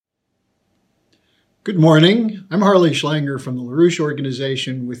Good morning. I'm Harley Schlanger from the LaRouche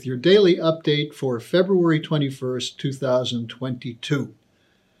Organization with your daily update for February 21st, 2022.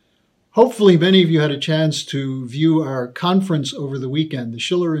 Hopefully, many of you had a chance to view our conference over the weekend, the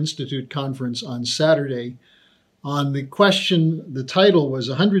Schiller Institute conference on Saturday, on the question. The title was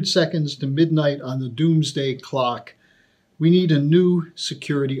 100 Seconds to Midnight on the Doomsday Clock. We need a new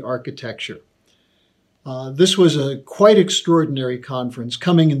security architecture. This was a quite extraordinary conference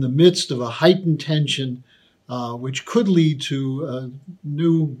coming in the midst of a heightened tension, which could lead to a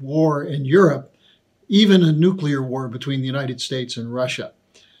new war in Europe, even a nuclear war between the United States and Russia.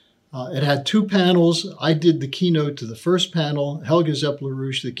 It had two panels. I did the keynote to the first panel, Helga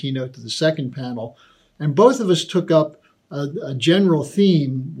Zepp-LaRouche the keynote to the second panel, and both of us took up a general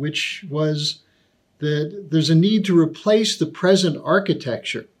theme, which was that there's a need to replace the present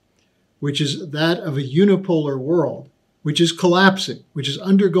architecture, which is that of a unipolar world, which is collapsing, which is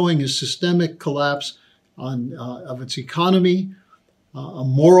undergoing a systemic collapse of its economy, a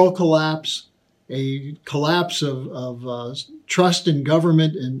moral collapse, a collapse of trust in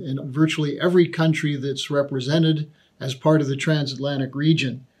government in virtually every country that's represented as part of the transatlantic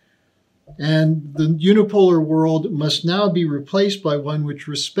region. And the unipolar world must now be replaced by one which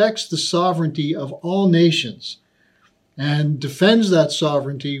respects the sovereignty of all nations and defends that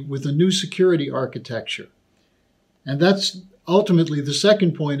sovereignty with a new security architecture. And that's ultimately the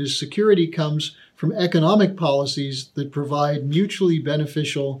second point, is security comes from economic policies that provide mutually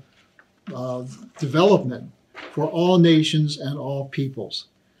beneficial development for all nations and all peoples.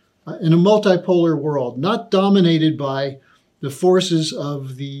 In a multipolar world, not dominated by the forces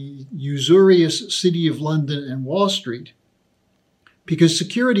of the usurious City of London and Wall Street, because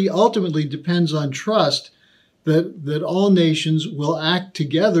security ultimately depends on trust that all nations will act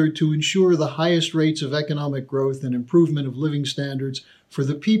together to ensure the highest rates of economic growth and improvement of living standards for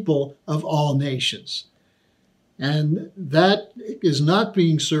the people of all nations. And that is not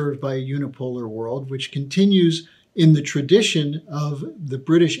being served by a unipolar world, which continues in the tradition of the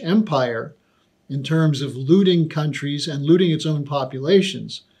British Empire in terms of looting countries and looting its own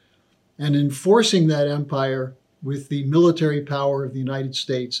populations and enforcing that empire with the military power of the United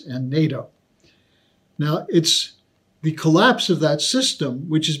States and NATO. Now, it's the collapse of that system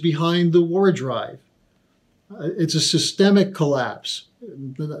which is behind the war drive. It's a systemic collapse.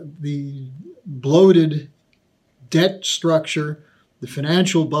 The bloated debt structure, the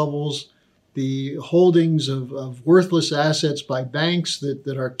financial bubbles, the holdings of worthless assets by banks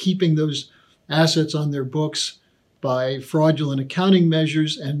that are keeping those assets on their books by fraudulent accounting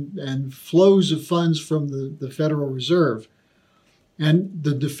measures and flows of funds from the Federal Reserve. And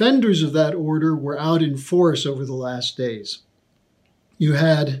the defenders of that order were out in force over the last days. You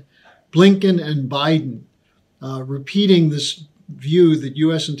had Blinken and Biden repeating this view that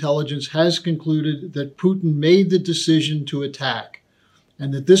U.S. intelligence has concluded that Putin made the decision to attack,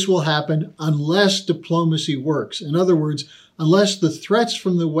 and that this will happen unless diplomacy works. In other words, unless the threats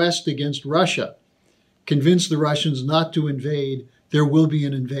from the West against Russia convince the Russians not to invade, there will be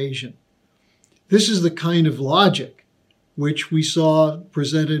an invasion. This is the kind of logic which we saw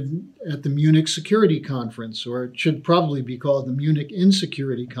presented at the Munich Security Conference, or it should probably be called the Munich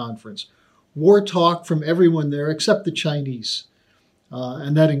Insecurity Conference. War talk from everyone there except the Chinese.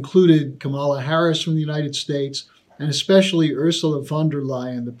 And that included Kamala Harris from the United States, and especially Ursula von der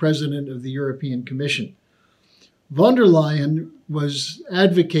Leyen, the president of the European Commission. Von der Leyen was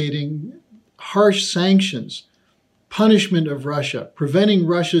advocating harsh sanctions, punishment of Russia, preventing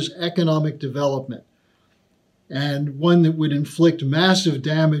Russia's economic development, and one that would inflict massive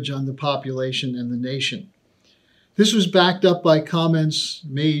damage on the population and the nation. This was backed up by comments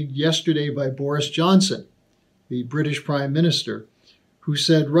made yesterday by Boris Johnson, the British Prime Minister, who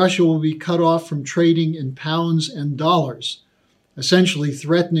said Russia will be cut off from trading in pounds and dollars, essentially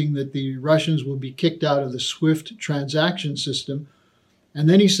threatening that the Russians will be kicked out of the SWIFT transaction system. And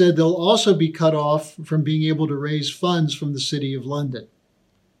then he said they'll also be cut off from being able to raise funds from the City of London.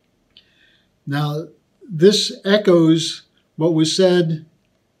 Now, this echoes what was said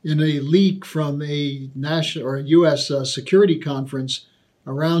in a leak from a national or a U.S. Security conference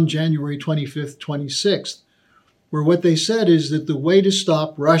around January 25th, 26th, where what they said is that the way to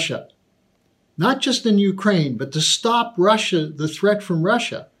stop Russia, not just in Ukraine, but to stop Russia, the threat from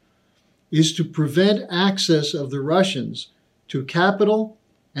Russia, is to prevent access of the Russians to capital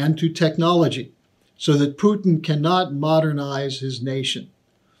and to technology so that Putin cannot modernize his nation.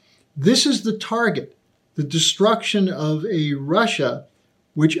 This is the target. The destruction of a Russia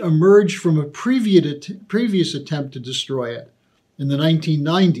which emerged from a previous attempt to destroy it in the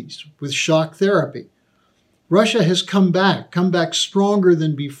 1990s with shock therapy. Russia has come back stronger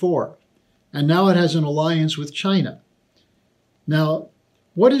than before. and now it has an alliance with China. Now,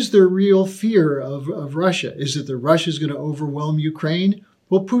 what is their real fear of Russia? Is it that Russia is going to overwhelm Ukraine?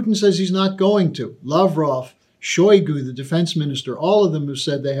 Well, Putin says he's not going to. Lavrov, Shoigu, the defense minister, all of them have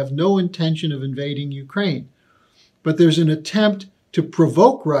said they have no intention of invading Ukraine. But there's an attempt to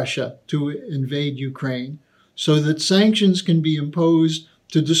provoke Russia to invade Ukraine so that sanctions can be imposed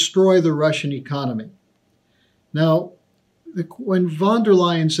to destroy the Russian economy. Now, when von der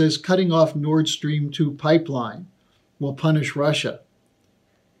Leyen says cutting off Nord Stream 2 pipeline will punish Russia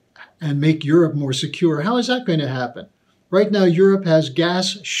and make Europe more secure, how is that going to happen? Right now, Europe has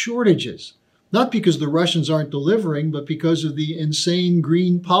gas shortages, not because the Russians aren't delivering, but because of the insane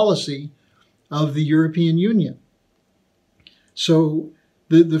green policy of the European Union. So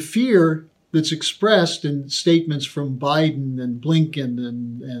the fear that's expressed in statements from Biden and Blinken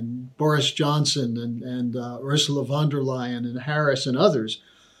and Boris Johnson and Ursula von der Leyen and Harris and others,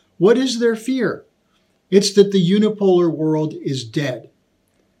 what is their fear? It's that the unipolar world is dead.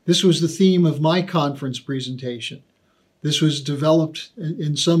 This was the theme of my conference presentation. This was developed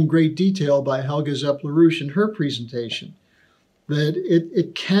in some great detail by Helga Zepp-LaRouche in her presentation, that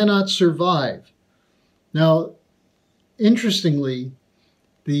it cannot survive. Now, interestingly,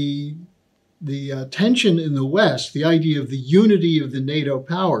 the tension in the West, the idea of the unity of the NATO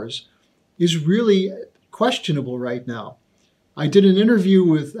powers, is really questionable right now. I did an interview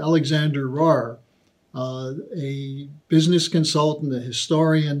with Alexander Rahr, a business consultant, a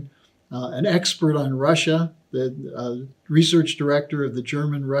historian, an expert on Russia, the research director of the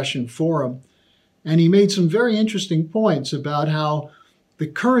German-Russian Forum, and he made some very interesting points about how the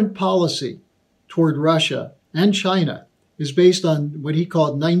current policy toward Russia and China is based on what he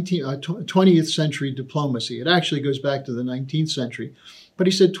called 20th century diplomacy. It actually goes back to the 19th century. But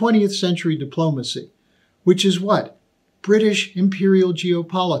he said 20th century diplomacy, which is what? British imperial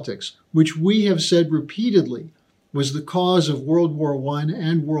geopolitics, which we have said repeatedly was the cause of World War I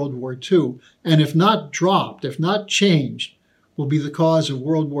and World War II, and if not dropped, if not changed, will be the cause of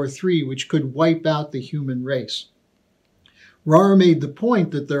World War III, which could wipe out the human race. Rahr made the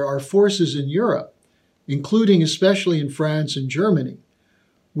point that there are forces in Europe, including especially in France and Germany,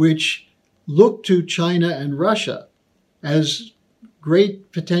 which look to China and Russia as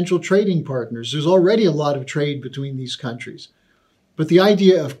great potential trading partners. There's already a lot of trade between these countries. But the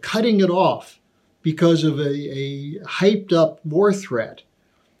idea of cutting it off because of a hyped up war threat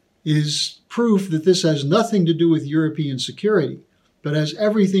is proof that this has nothing to do with European security, but has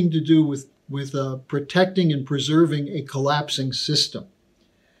everything to do with protecting and preserving a collapsing system.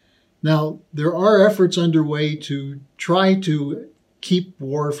 Now, there are efforts underway to try to keep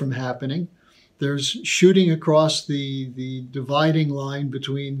war from happening. There's shooting across the dividing line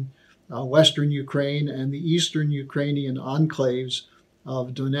between Western Ukraine and the Eastern Ukrainian enclaves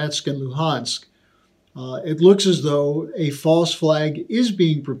of Donetsk and Luhansk. It looks as though a false flag is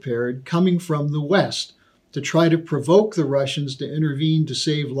being prepared coming from the West to try to provoke the Russians to intervene to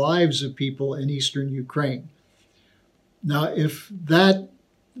save lives of people in Eastern Ukraine. Now, if that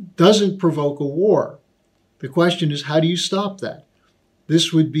doesn't provoke a war, the question is, how do you stop that?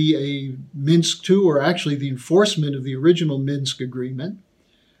 This would be a Minsk II, or actually the enforcement of the original Minsk agreement.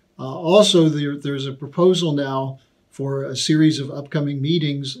 Also, there's a proposal now for a series of upcoming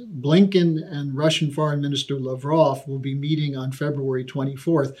meetings. Blinken and Russian Foreign Minister Lavrov will be meeting on February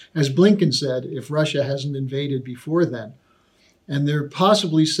 24th, as Blinken said, if Russia hasn't invaded before then. And they're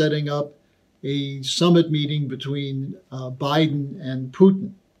possibly setting up a summit meeting between Biden and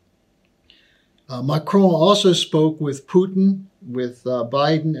Putin. Macron also spoke with Putin, with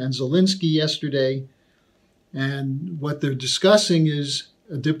Biden and Zelensky yesterday, and what they're discussing is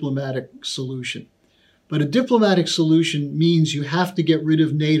a diplomatic solution. But a diplomatic solution means you have to get rid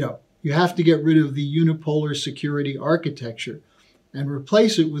of NATO. You have to get rid of the unipolar security architecture and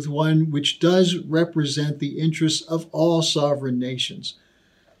replace it with one which does represent the interests of all sovereign nations.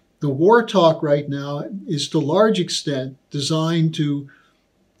 The war talk right now is to a large extent designed to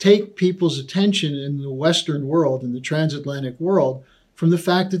take people's attention in the Western world, in the transatlantic world, from the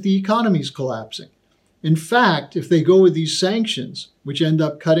fact that the economy is collapsing. In fact, if they go with these sanctions, which end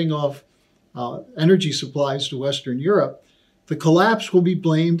up cutting off energy supplies to Western Europe, the collapse will be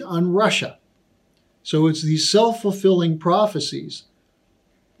blamed on Russia. So it's these self-fulfilling prophecies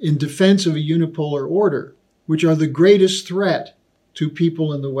in defense of a unipolar order, which are the greatest threat to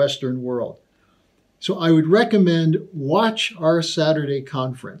people in the Western world. So I would recommend watch our Saturday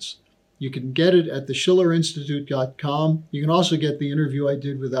conference. You can get it at theschillerinstitute.com. You can also get the interview I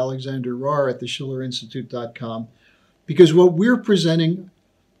did with Alexander Rahr at theschillerinstitute.com, because what we're presenting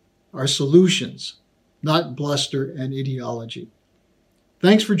are solutions, not bluster and ideology.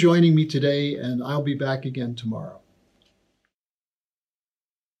 Thanks for joining me today, and I'll be back again tomorrow.